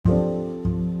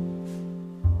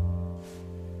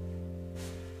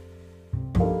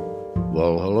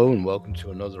Well, hello and welcome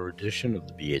to another edition of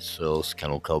the BH Sales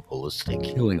Kennel Kelp Holistic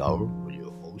Healing Hour with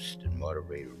your host and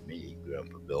moderator, me,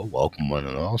 Grandpa Bill. Welcome one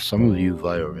and all. Some of you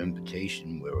via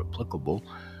invitation where applicable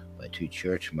by two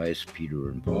church mice, Peter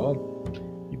and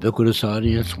Paul. Ubiquitous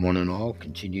audience, one and all,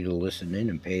 continue to listen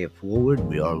in and pay it forward.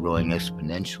 We are growing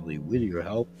exponentially with your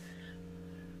help.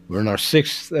 We're in our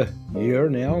sixth year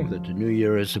now that the new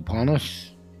year is upon us.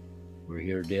 We're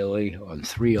here daily on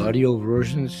 3 audio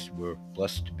versions. We're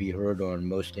blessed to be heard on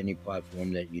most any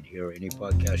platform that you'd hear any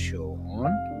podcast show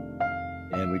on.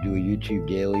 And we do a YouTube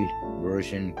daily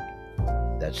version.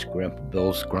 That's Grandpa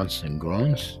Bill's Grunts and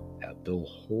Groans at Bill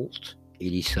Holt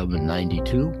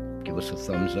 8792. Give us a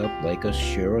thumbs up, like us,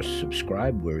 share us,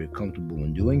 subscribe where you're comfortable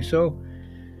in doing so.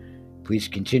 Please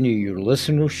continue your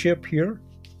listenership here.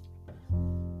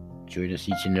 Join us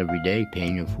each and every day,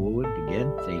 paying it forward.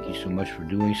 Again, thank you so much for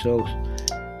doing so.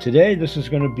 Today, this is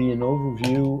going to be an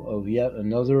overview of yet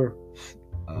another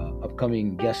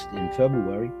upcoming guest in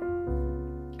February.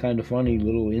 Kind of funny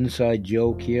little inside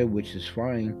joke here, which is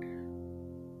fine.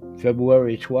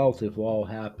 February 12th, if all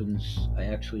happens, I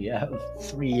actually have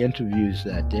 3 interviews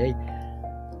that day.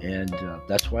 And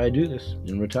that's why I do this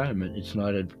in retirement. It's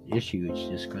not an issue. It's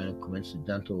just kind of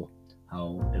coincidental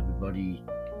how everybody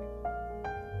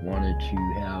wanted to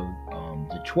have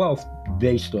the 12th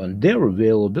based on their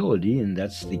availability, and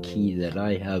that's the key that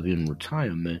I have in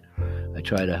retirement. I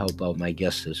try to help out my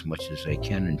guests as much as I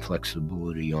can in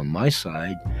flexibility on my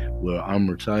side. Where I'm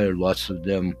retired, lots of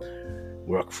them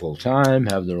work full-time,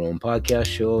 have their own podcast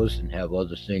shows, and have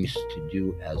other things to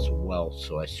do as well,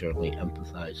 so I certainly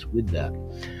empathize with that.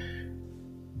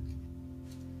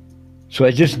 So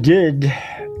I just did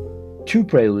 2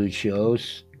 prelude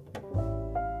shows.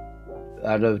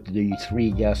 Out of the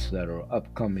 3 guests that are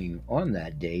upcoming on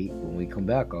that date, when we come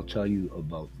back, I'll tell you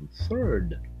about the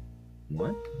 3rd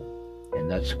one, and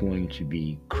that's going to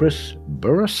be Chris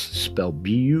Burres, spelled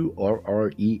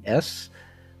B-U-R-R-E-S,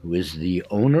 who is the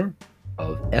owner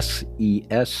of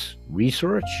SES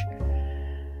Research.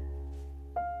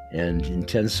 And in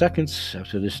 10 seconds,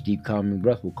 after this deep calming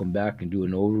breath, we'll come back and do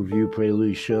an overview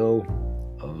prelude show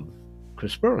of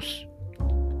Chris Burres,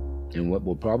 and what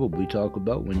we'll probably talk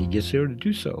about when he gets here to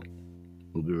do so.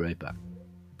 We'll be right back.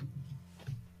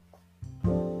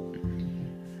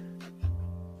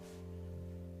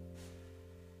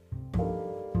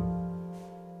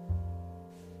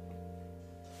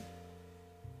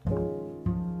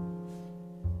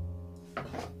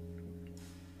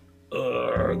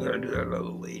 I gotta do that other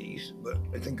ladies, but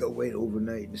I think I'll wait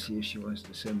overnight and see if she wants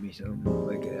to send me something.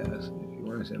 Like I asked, if you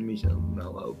want to send me something,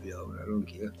 I'll help you out. I don't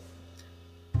care.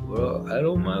 Well, I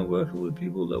don't mind working with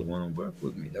people that want to work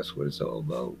with me. That's what it's all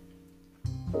about.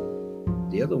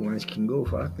 The other ones can go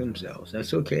fuck themselves.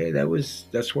 That's okay.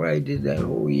 That's why I did that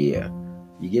whole year.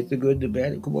 You get the good, the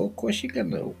bad. Well, of course you're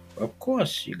gonna. Of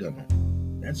course you're gonna.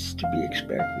 That's to be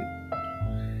expected.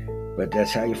 But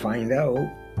that's how you find out.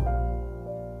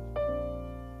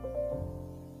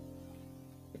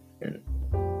 And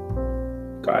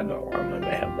God, no, I'll never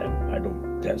have them.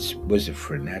 That was a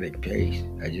frenetic pace.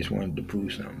 I just wanted to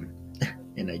prove something.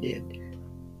 And I did.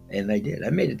 I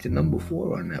made it to number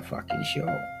 4 on that fucking show.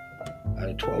 Out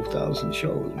of 12,000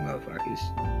 shows, motherfuckers.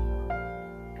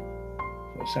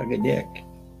 So suck a dick.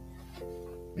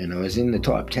 And I was in the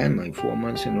top 10 like 4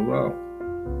 months in a row.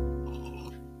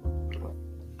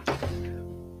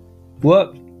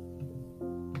 What?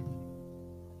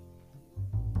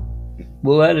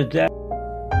 We'll edit that.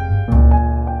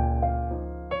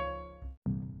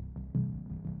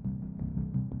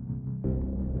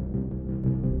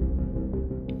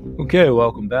 Okay,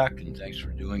 welcome back, and thanks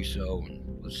for doing so.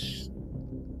 Let's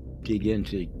dig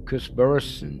into Chris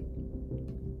Burres and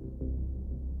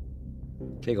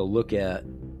take a look at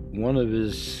one of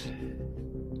his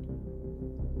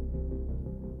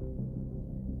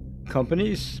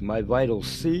companies, My Vital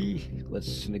C.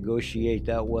 Let's negotiate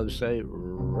that website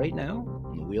right now.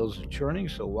 The wheels are churning,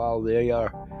 so while they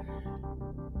are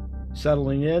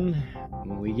settling in,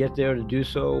 when we get there to do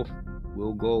so,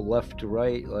 we'll go left to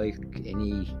right like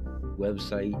any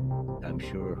website, I'm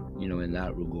sure, in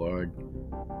that regard.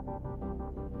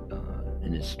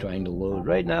 And it's trying to load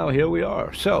right now. Here we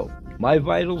are. So, My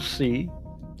Vital C,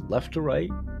 left to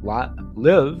right,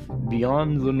 live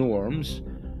beyond the norms,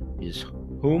 is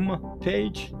home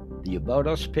page, the About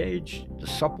Us page, the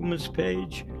supplements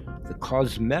page, the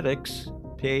cosmetics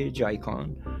page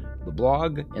icon, the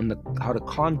blog, and how to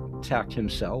contact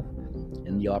himself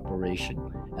and the operation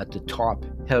at the top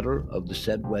header of the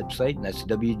said website, and that's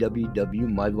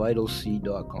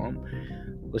www.myvitalc.com.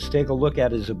 Let's take a look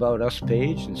at his About Us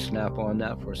page and snap on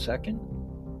that for a second.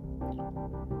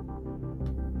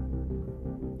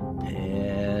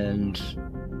 And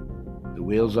the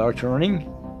wheels are turning.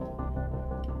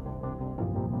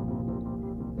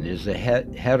 There's a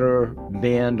header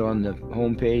band on the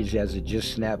home page as it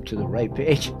just snapped to the right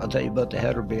page. I'll tell you about the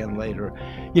header band later.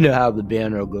 You know how the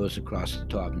banner goes across the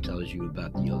top and tells you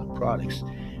about the other products.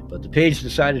 But the page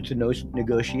decided to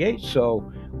negotiate,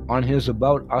 so on his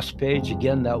About Us page,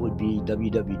 again, that would be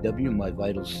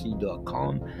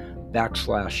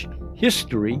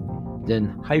www.myvitalc.com/history,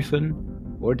 then hyphen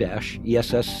or dash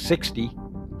ESS60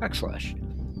 /.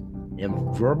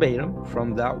 And verbatim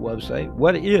from that website,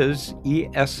 what is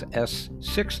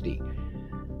ESS60?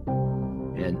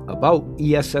 And about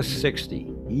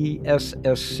ESS60.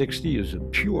 ESS60 is a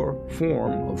pure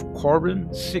form of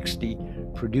carbon-60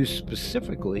 produced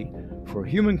specifically for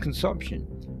human consumption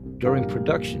during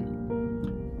production.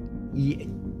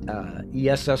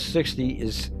 ESS60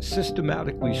 is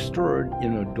systematically stirred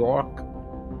in the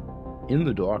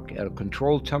dark at a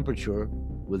controlled temperature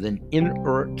with an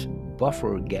inert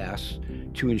buffer gas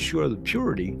to ensure the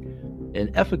purity and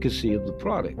efficacy of the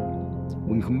product.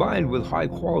 When combined with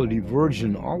high-quality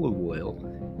virgin olive oil,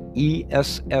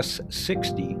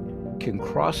 ESS60 can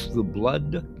cross the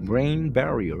blood-brain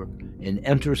barrier and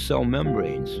enter cell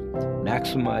membranes,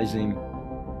 maximizing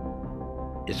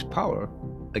its power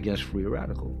against free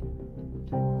radicals.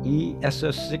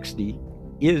 ESS60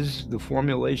 is the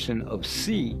formulation of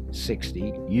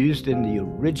C60 used in the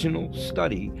original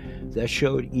study that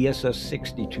showed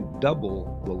ESS60 to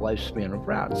double the lifespan of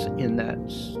rats in that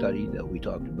study that we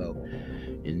talked about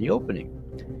in the opening.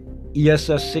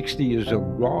 ESS60 is a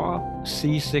raw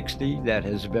C60 that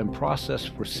has been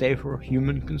processed for safer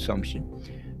human consumption.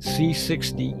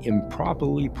 C60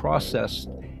 improperly processed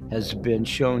has been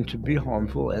shown to be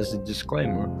harmful as a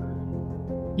disclaimer,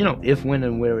 if, when,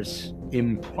 and where it's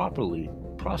improperly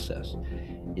processed.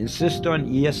 Insist on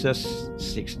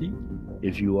ESS60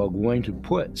 if you are going to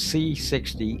put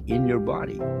C60 in your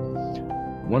body.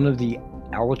 One of the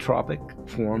allotropic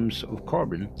forms of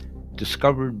carbon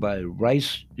discovered by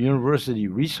Rice University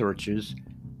researchers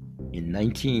in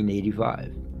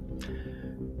 1985.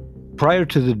 Prior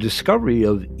to the discovery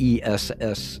of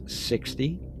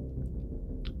ESS60,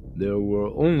 there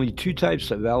were only two types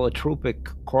of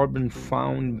allotropic carbon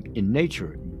found in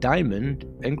nature: diamond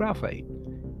and graphite.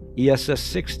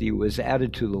 ESS60 was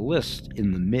added to the list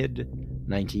in the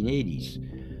mid-1980s.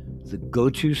 The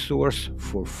go-to source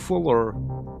for Fuller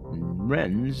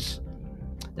Rens,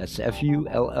 that's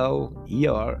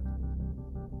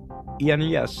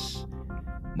FULLERENES.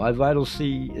 My Vital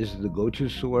C is the go-to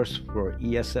source for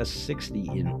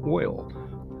ESS60 in oil.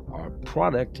 Our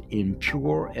product is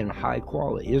pure and high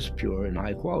quality.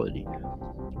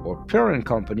 Our parent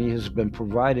company has been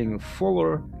providing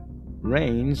Fuller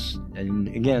Rens, and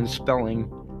again, spelling,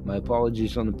 my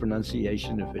apologies on the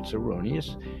pronunciation if it's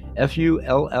erroneous,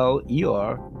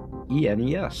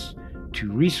 FULLERENES,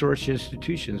 to research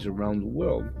institutions around the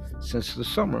world since the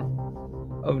summer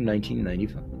of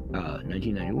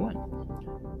 1991.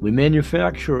 We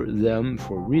manufacture them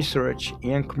for research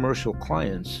and commercial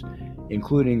clients,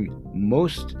 including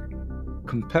most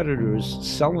competitors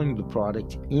selling the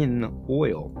product in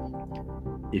oil.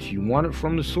 If you want it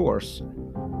from the source,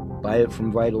 buy it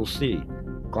from Vital C.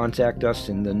 Contact us,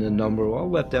 and then the number, I'll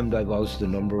let them divulge the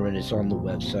number, and it's on the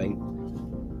website.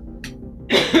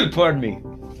 Pardon me.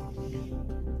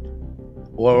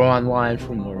 Or online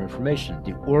for more information.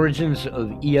 The origins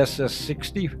of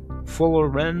ESS60 Fuller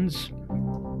Rens.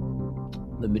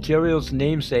 The material's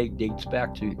namesake dates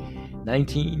back to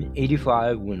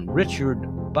 1985 when Richard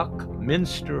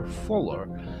Buckminster Fuller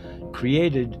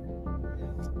created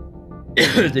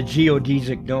the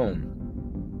geodesic dome.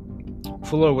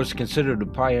 Fuller was considered a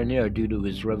pioneer due to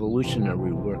his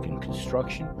revolutionary work in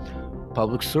construction,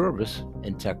 public service,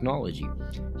 and technology.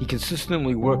 He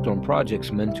consistently worked on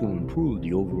projects meant to improve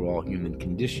the overall human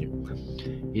condition.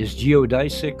 His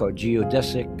geodesic or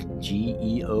geodesic,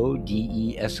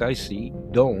 GEODESIC,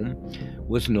 dome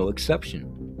was no exception.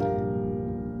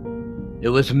 It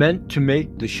was meant to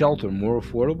make the shelter more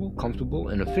affordable, comfortable,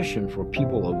 and efficient for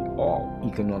people of all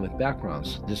economic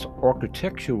backgrounds. This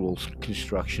architectural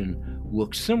construction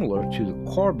looks similar to the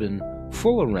carbon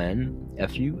Fulleren,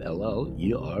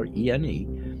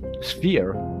 FULLERENE,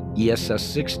 sphere,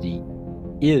 ESS60,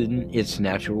 in its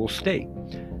natural state.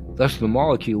 Thus, the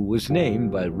molecule was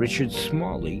named by Richard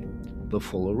Smalley the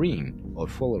fullerene, or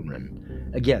Fulleren.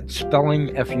 Again,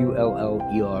 spelling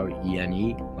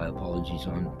FULLERENE, my apologies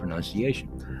on pronunciation.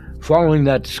 Following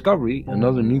that discovery,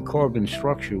 another new carbon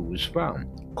structure was found,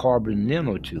 carbon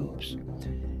nanotubes.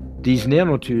 These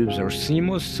nanotubes are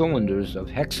seamless cylinders of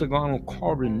hexagonal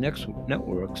carbon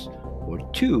networks, or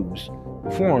tubes,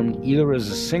 formed either as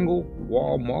a single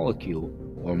wall molecule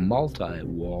or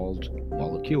multi-walled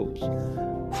molecules.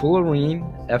 Fullerene,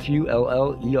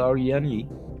 Fullerene,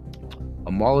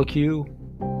 a molecule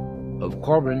of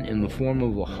carbon in the form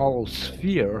of a hollow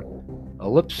sphere,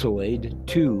 ellipsoid,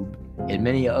 tube, and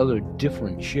many other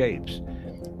different shapes.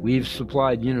 We've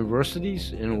supplied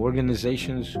universities and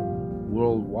organizations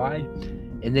worldwide,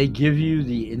 and they give you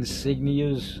the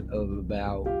insignias of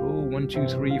about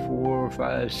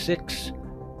 6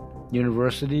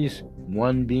 universities,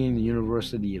 one being the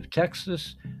University of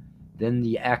Texas, then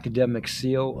the academic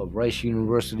seal of Rice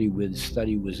University, where the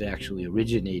study was actually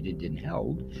originated and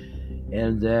held,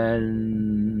 and then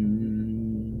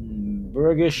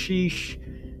Bergische,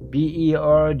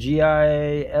 Bergische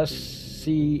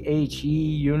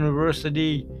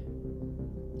University,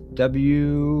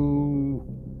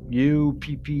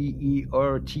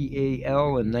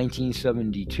 WUPPERTAL in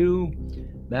 1972,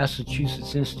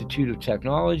 Massachusetts Institute of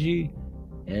Technology,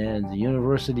 and the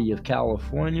University of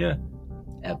California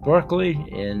at Berkeley,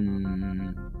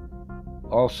 and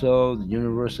also the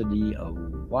University of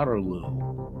Waterloo.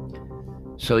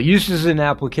 So uses and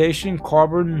application: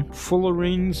 carbon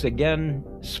fullerenes, again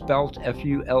spelt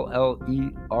Fullerenes,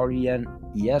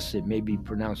 it may be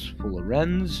pronounced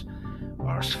fullerenes,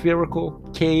 are spherical,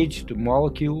 caged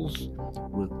molecules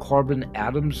with carbon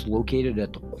atoms located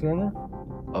at the corner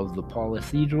of the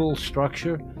polyhedral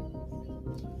structure,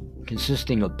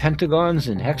 consisting of pentagons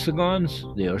and hexagons.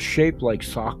 They are shaped like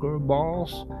soccer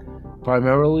balls,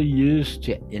 primarily used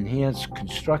to enhance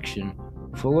construction.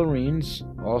 Fullerenes,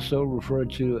 also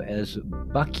referred to as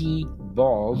bucky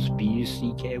balls, Bucky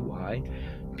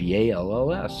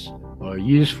balls, are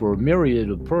used for a myriad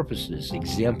of purposes.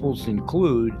 Examples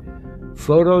include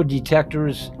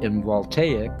photodetectors in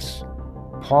voltaics,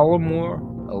 polymer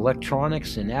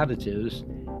electronics and additives,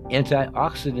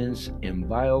 antioxidants in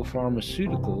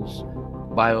biopharmaceuticals,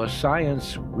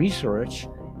 bioscience research,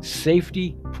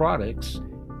 safety products,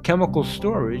 chemical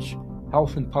storage,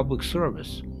 health and public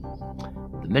service.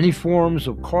 The many forms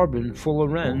of carbon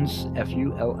fullerenes,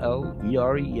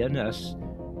 Fullerenes,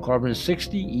 carbon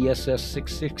 60, ESS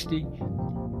 660,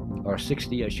 or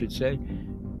 60 I should say,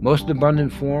 most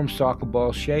abundant form, soccer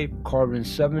ball shape, carbon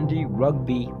 70,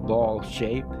 rugby ball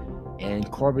shape, and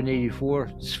carbon 84,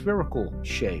 spherical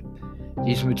shape.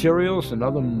 These materials and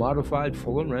other modified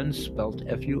fullerenes, spelled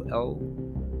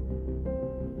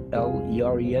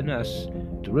Fullerenes,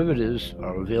 derivatives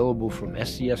are available from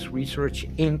SCS Research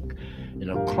Inc.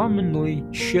 and are commonly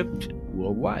shipped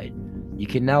worldwide. You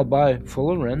can now buy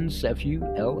fullerenes,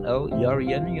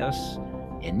 Fullerenes,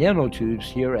 and nanotubes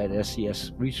here at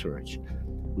SCS Research.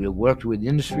 We have worked with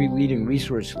industry-leading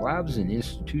research labs and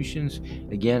institutions,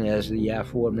 again, as the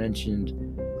aforementioned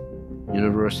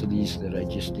universities that I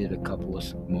just did a couple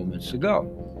of moments ago.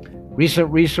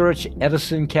 Recent research: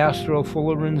 Edison Castro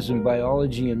fullerenes in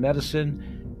biology and medicine.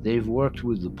 They've worked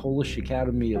with the Polish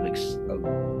Academy of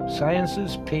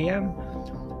Sciences, PAM,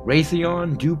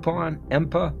 Raytheon, DuPont,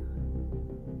 EMPA,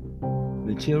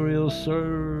 Materials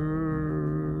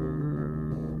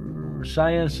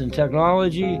Science and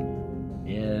Technology,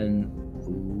 and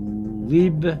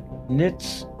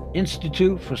Leibniz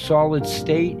Institute for Solid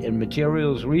State and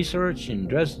Materials Research in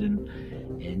Dresden,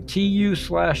 and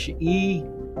TU/E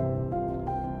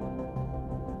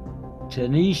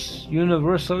Tennis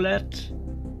Universität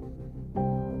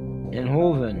in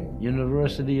Hoven,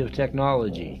 University of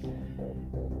Technology.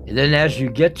 And then as you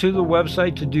get to the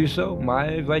website to do so,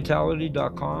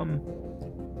 myvitality.com,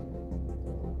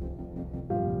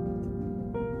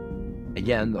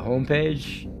 again, the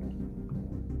homepage,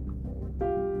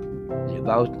 the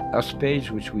About Us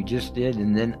page, which we just did,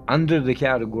 and then under the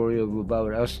category of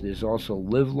About Us, there's also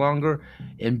Live Longer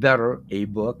and Better, a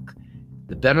book.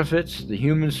 The benefits, the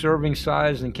human serving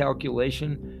size and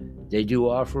calculation. They do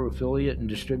offer affiliate and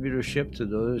distributorship to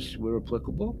those where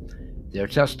applicable. Their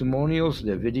testimonials,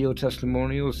 their video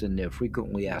testimonials, and their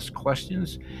frequently asked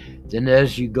questions. Then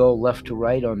as you go left to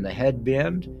right on the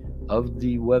headband of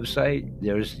the website,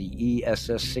 there's the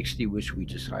ESS 60, which we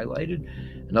just highlighted.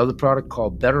 Another product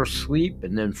called Better Sleep,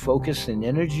 and then Focus and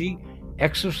Energy,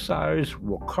 Exercise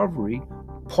Recovery,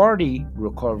 Party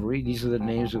Recovery, these are the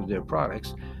names of their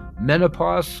products,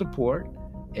 Menopause Support,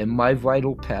 and My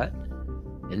Vital Pet.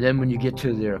 And then when you get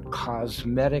to their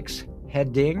cosmetics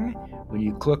heading, when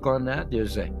you click on that,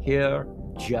 there's a hair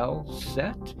gel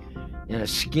set and a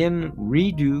skin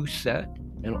redo set,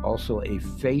 and also a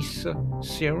face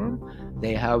serum.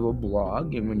 They have a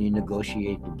blog, and when you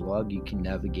negotiate the blog, you can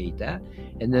navigate that.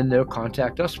 And then their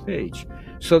Contact Us page.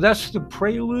 So that's the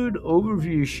Prelude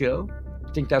Overview Show.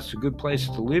 I think that's a good place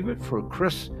to leave it. For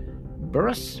Chris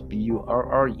Burress,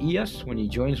 Burres, when he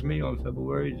joins me on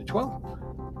February the 12th.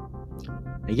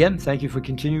 Again, thank you for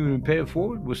continuing to pay it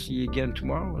forward. We'll see you again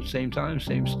tomorrow at the same time,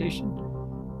 same station.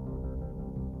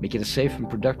 Make it a safe and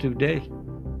productive day.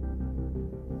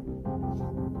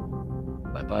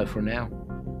 Bye-bye for now.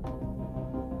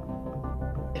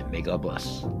 And may God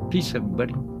bless. Peace,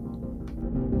 everybody.